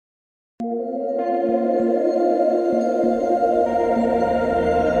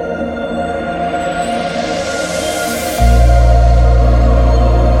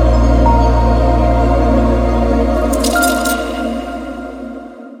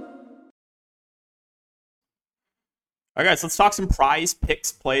All right, guys, let's talk some prize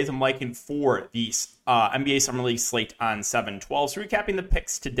picks plays I'm liking for the NBA Summer League slate on 7/12. So recapping the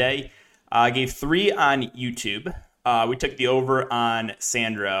picks today, I gave 3 on YouTube. We took the over on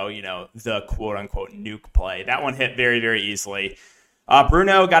Sandro, the quote-unquote nuke play. That one hit very, very easily.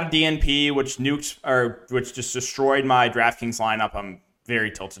 Bruno got a DNP, which just destroyed my DraftKings lineup. I'm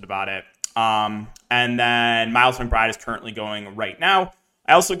very tilted about it. And then Miles McBride is currently going right now.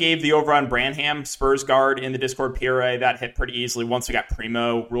 I also gave the over on Branham, Spurs guard in the Discord PRA. That hit pretty easily once we got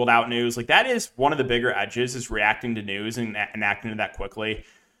Primo ruled out news. Like, that is one of the bigger edges, is reacting to news and acting to that quickly.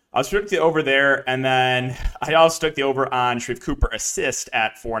 I took the over there, and then I also took the over on Sharif Cooper assist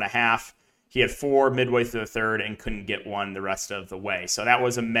at 4.5. He had 4 midway through the third and couldn't get one the rest of the way. So that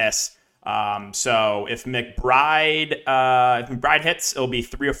was a miss. So if McBride hits, it'll be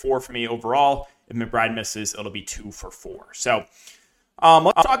 3 or 4 for me overall. If McBride misses, it'll be 2 for 4. So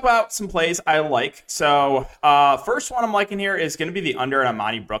let's talk about some plays I like. So first one I'm liking here is going to be the under on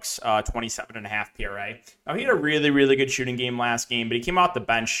Amani Brooks, 27.5 PRA. Now, he had a really, really good shooting game last game, but he came out the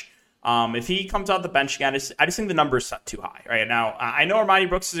bench. If he comes out the bench again, I just think the number is set too high right now. I know Armani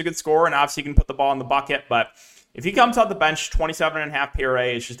Brooks is a good scorer, and obviously he can put the ball in the bucket, but if he comes out the bench, 27.5 PRA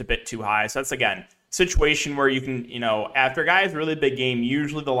is just a bit too high. So that's, again, situation where you can, after a guy has a really big game,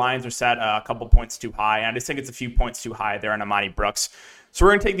 usually the lines are set a couple points too high. And I just think it's a few points too high there on Amani Brooks. So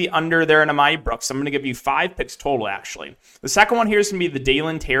we're going to take the under there on Amani Brooks. I'm going to give you 5 picks total, actually. The second one here is going to be the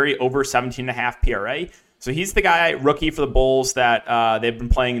Dalen Terry over 17.5 PRA. So he's the guy, rookie for the Bulls, that they've been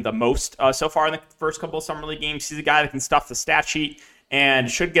playing the most so far in the first couple of Summer League games. He's a guy that can stuff the stat sheet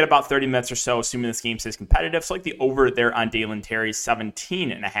and should get about 30 minutes or so, assuming this game stays competitive. So like the over there on Dalen Terry,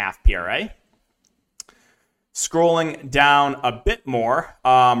 17.5 PRA. Scrolling down a bit more,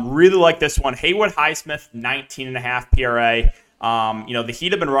 really like this one. Haywood Highsmith, 19.5 PRA. The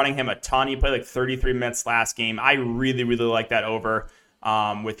Heat have been running him a ton. He played like 33 minutes last game. I really, really like that over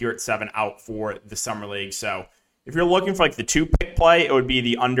with Yurt 7 out for the Summer League. So if you're looking for like the 2-pick play, it would be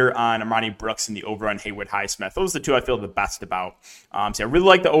the under on Amani Brooks and the over on Haywood Highsmith. Those are the two I feel the best about. So I really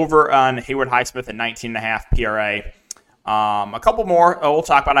like the over on Haywood Highsmith at 19.5 PRA. A couple more we'll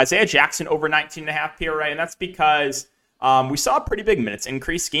talk about. Isaiah Jackson over 19.5 PRA, and that's because we saw a pretty big minutes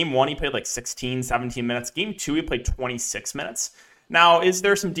increase. Game 1, he played like 16, 17 minutes. Game 2, he played 26 minutes. Now, is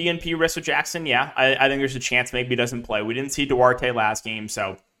there some DNP risk with Jackson? Yeah, I think there's a chance maybe he doesn't play. We didn't see Duarte last game,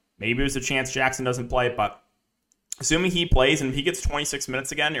 so maybe there's a chance Jackson doesn't play. But assuming he plays and if he gets 26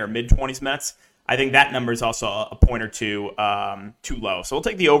 minutes again or mid-20s minutes, I think that number is also a point or two too low. So we'll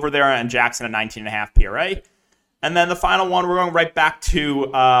take the over there on Jackson at 19.5 PRA. And then the final one, we're going right back to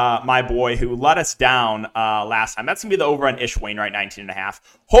my boy who let us down last time. That's going to be the over on Ish Wainwright, 19.5.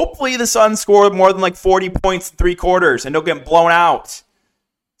 Hopefully the Suns score more than like 40 points in 3 quarters and don't get blown out,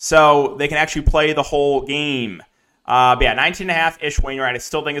 so they can actually play the whole game. But yeah, 19.5 Ish Wainwright I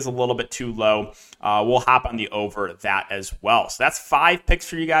still think is a little bit too low. We'll hop on the over that as well. So that's 5 picks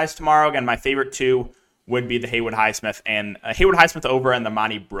for you guys tomorrow. Again, my favorite 2 would be the Haywood Highsmith and Haywood Highsmith over and the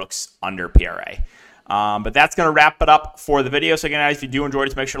Monty Brooks under PRA. But that's going to wrap it up for the video. So again, guys, if you do enjoy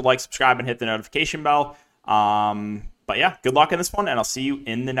it, make sure to like, subscribe, and hit the notification bell. But yeah, good luck in this one, and I'll see you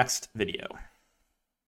in the next video.